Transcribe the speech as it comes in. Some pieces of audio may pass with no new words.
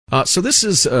So this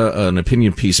is an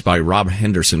opinion piece by Rob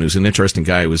Henderson, who's an interesting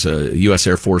guy. He was a U.S.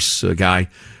 Air Force guy,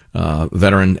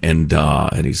 veteran, and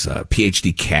he's a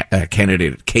PhD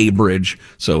candidate at Cambridge.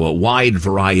 So a wide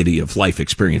variety of life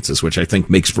experiences, which I think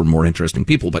makes for more interesting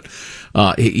people. But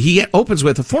he opens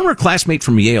with, a former classmate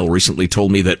from Yale recently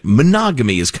told me that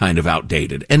monogamy is kind of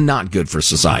outdated and not good for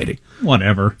society.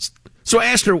 Whatever. So I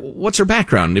asked her what's her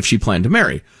background and if she planned to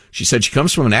marry. She said she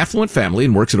comes from an affluent family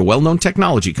and works at a well-known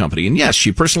technology company. And yes,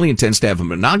 she personally intends to have a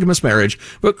monogamous marriage,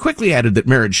 but quickly added that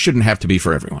marriage shouldn't have to be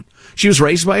for everyone. She was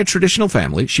raised by a traditional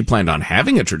family. She planned on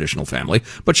having a traditional family,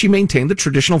 but she maintained that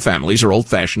traditional families are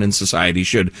old-fashioned and society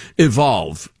should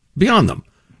evolve beyond them.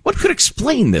 What could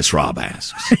explain this, Rob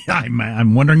asks.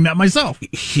 I'm wondering that myself.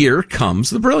 Here comes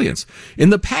the brilliance. In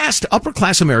the past,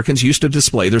 upper-class Americans used to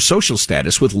display their social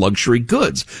status with luxury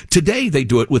goods. Today, they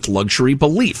do it with luxury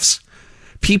beliefs.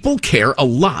 People care a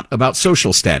lot about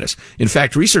social status. In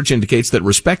fact, research indicates that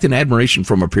respect and admiration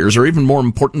from our peers are even more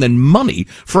important than money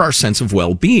for our sense of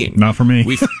well-being. Not for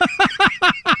me.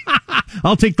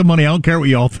 I'll take the money. I don't care what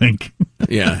you all think.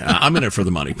 Yeah, I'm in it for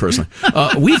the money, personally.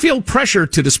 We feel pressure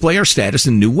to display our status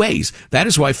in new ways. That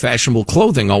is why fashionable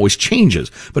clothing always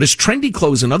changes. But as trendy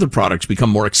clothes and other products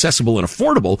become more accessible and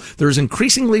affordable, there is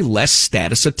increasingly less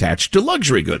status attached to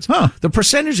luxury goods. The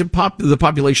percentage of the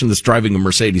population that's driving a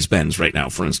Mercedes-Benz right now,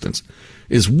 for instance,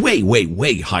 is way, way,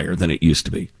 way higher than it used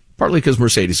to be. Partly because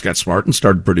Mercedes got smart and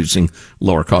started producing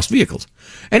lower-cost vehicles.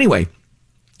 Anyway,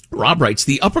 Rob writes,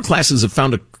 the upper classes have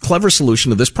found a clever solution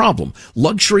to this problem.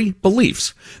 Luxury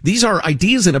beliefs. These are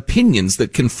ideas and opinions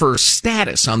that confer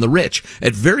status on the rich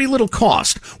at very little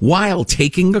cost while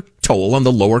taking a toll on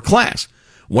the lower class.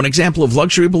 One example of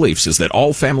luxury beliefs is that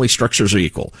all family structures are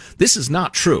equal. This is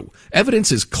not true.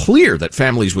 Evidence is clear that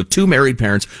families with two married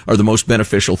parents are the most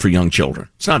beneficial for young children.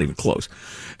 It's not even close.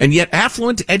 And yet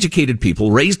affluent, educated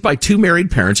people raised by two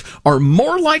married parents are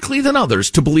more likely than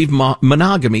others to believe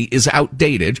monogamy is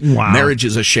outdated, marriage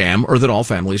is a sham, or that all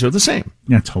families are the same.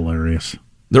 That's hilarious.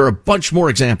 There are a bunch more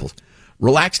examples.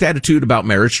 Relaxed attitude about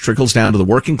marriage trickles down to the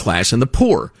working class and the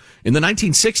poor. In the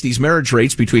 1960s, marriage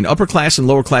rates between upper class and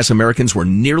lower class Americans were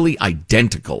nearly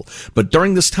identical. But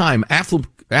during this time,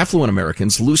 affluent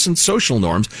Americans loosened social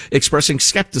norms, expressing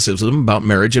skepticism about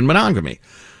marriage and monogamy.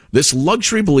 This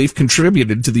luxury belief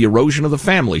contributed to the erosion of the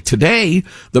family. Today,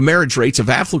 the marriage rates of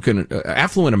affluent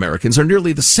Americans are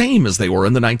nearly the same as they were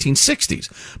in the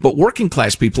 1960s. But working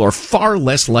class people are far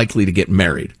less likely to get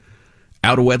married.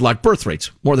 Out-of-wedlock birth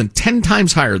rates, more than 10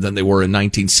 times higher than they were in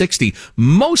 1960,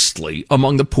 mostly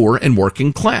among the poor and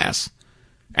working class.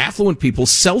 Affluent people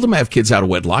seldom have kids out of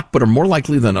wedlock, but are more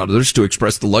likely than others to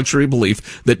express the luxury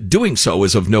belief that doing so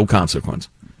is of no consequence.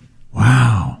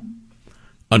 Wow.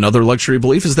 Another luxury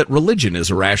belief is that religion is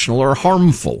irrational or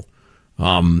harmful.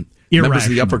 Members of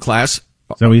the upper class...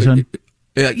 Is that what you said?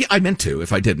 Yeah, I meant to,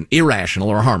 if I didn't. Irrational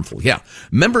or harmful, yeah.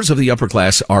 Members of the upper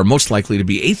class are most likely to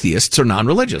be atheists or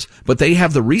non-religious, but they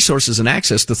have the resources and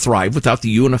access to thrive without the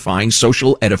unifying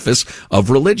social edifice of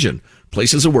religion.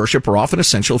 Places of worship are often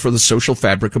essential for the social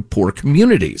fabric of poor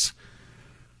communities,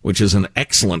 which is an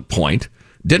excellent point.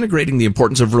 Denigrating the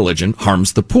importance of religion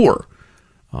harms the poor.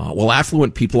 While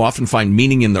affluent people often find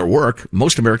meaning in their work,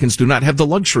 most Americans do not have the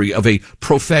luxury of a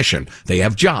profession. They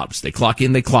have jobs. They clock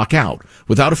in, they clock out.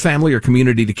 Without a family or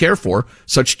community to care for,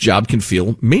 such job can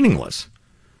feel meaningless.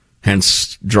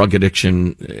 Hence, drug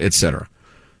addiction, etc.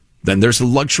 Then there's the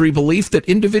luxury belief that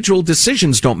individual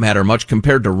decisions don't matter much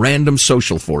compared to random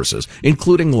social forces,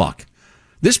 including luck.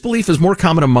 This belief is more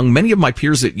common among many of my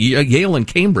peers at Yale and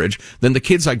Cambridge than the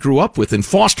kids I grew up with in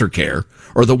foster care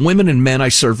or the women and men I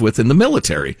served with in the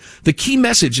military. The key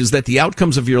message is that the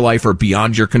outcomes of your life are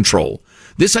beyond your control.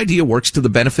 This idea works to the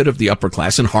benefit of the upper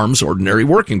class and harms ordinary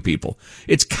working people.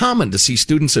 It's common to see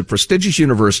students at prestigious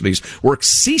universities work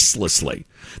ceaselessly,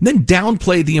 then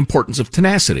downplay the importance of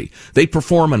tenacity. They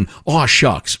perform an aw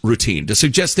shucks routine to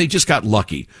suggest they just got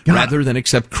lucky rather than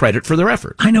accept credit for their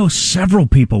effort. I know several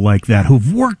people like that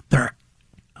who've worked their,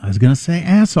 I was going to say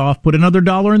ass off, put another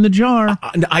 $1 in the jar.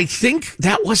 I think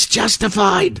that was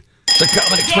justified. The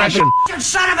common expression. You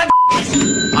son of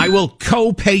a... I will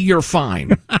co-pay your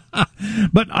fine.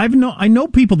 But I know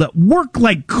people that work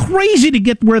like crazy to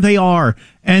get where they are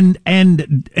and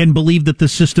believe that the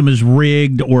system is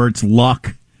rigged or it's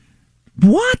luck.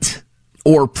 What?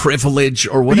 Or privilege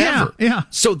or whatever. Yeah.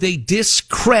 So they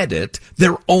discredit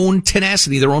their own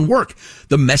tenacity, their own work.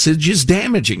 The message is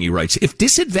damaging, he writes. If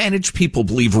disadvantaged people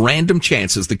believe random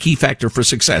chance is the key factor for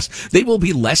success, they will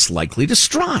be less likely to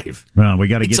strive. Well, we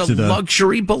got to get to the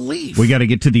luxury belief. We got to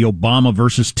get to the Obama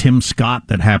versus Tim Scott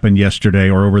that happened yesterday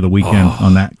or over the weekend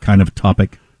on that kind of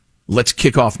topic. Let's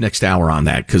kick off next hour on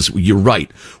that because you're right.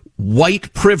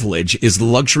 White privilege is the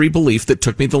luxury belief that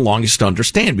took me the longest to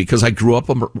understand because I grew up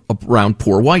around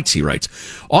poor whites, he writes.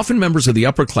 Often members of the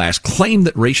upper class claim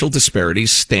that racial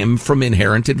disparities stem from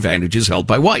inherent advantages held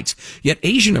by whites. Yet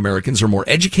Asian Americans are more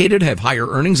educated, have higher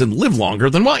earnings, and live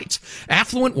longer than whites.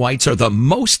 Affluent whites are the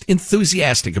most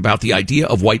enthusiastic about the idea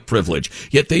of white privilege,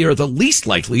 yet they are the least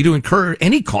likely to incur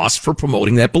any cost for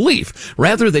promoting that belief.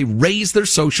 Rather, they raise their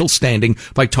social standing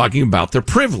by talking about their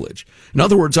privilege. In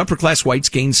other words, upper-class whites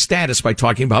gain status by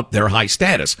talking about their high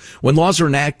status. When laws are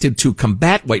enacted to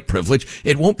combat white privilege,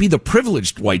 it won't be the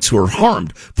privileged whites who are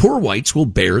harmed. Poor whites will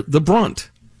bear the brunt.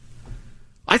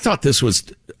 I thought this was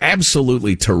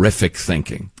absolutely terrific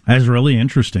thinking. That's really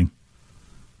interesting.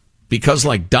 Because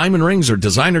like diamond rings or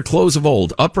designer clothes of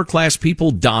old, upper-class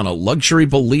people don a luxury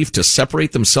belief to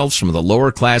separate themselves from the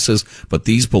lower classes, but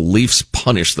these beliefs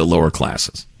punish the lower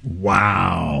classes.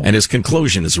 Wow. And his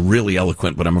conclusion is really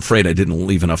eloquent, but I'm afraid I didn't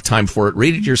leave enough time for it.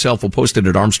 Read it yourself. We'll post it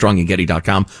at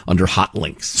ArmstrongandGetty.com under hot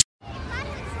links.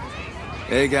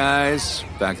 Hey, guys.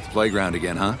 Back at the playground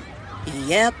again, huh?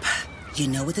 Yep. You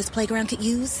know what this playground could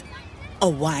use? A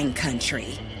wine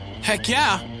country. Heck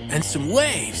yeah. And some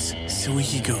waves, so we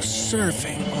could go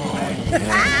surfing. Oh,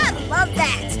 yeah. Love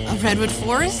that. A redwood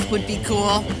forest would be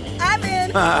cool. I'm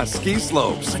in. Ski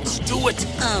slopes. Let's do it.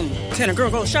 Can a girl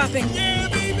go shopping? Yeah,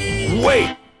 baby.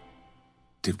 Wait.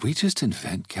 Did we just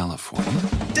invent California?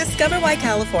 Discover why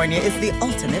California is the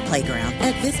ultimate playground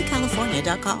at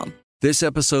visitcalifornia.com. This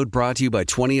episode brought to you by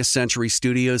 20th Century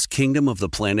Studios' Kingdom of the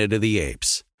Planet of the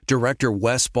Apes. Director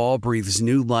Wes Ball breathes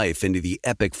new life into the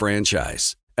epic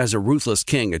franchise. As a ruthless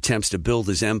king attempts to build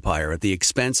his empire at the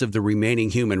expense of the remaining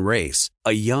human race,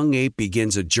 a young ape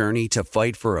begins a journey to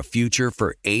fight for a future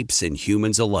for apes and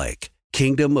humans alike.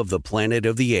 Kingdom of the Planet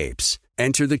of the Apes.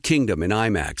 Enter the kingdom in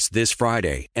IMAX this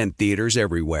Friday and theaters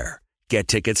everywhere. Get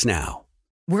tickets now.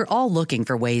 We're all looking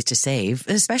for ways to save,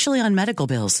 especially on medical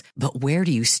bills. But where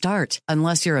do you start?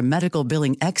 Unless you're a medical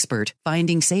billing expert,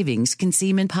 finding savings can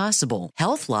seem impossible.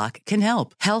 HealthLock can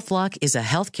help. HealthLock is a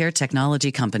healthcare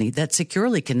technology company that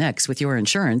securely connects with your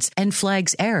insurance and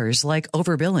flags errors like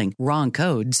overbilling, wrong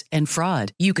codes, and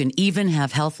fraud. You can even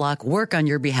have HealthLock work on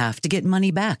your behalf to get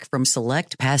money back from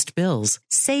select past bills.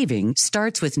 Saving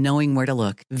starts with knowing where to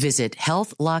look. Visit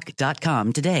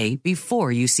healthlock.com today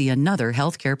before you see another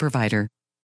healthcare provider.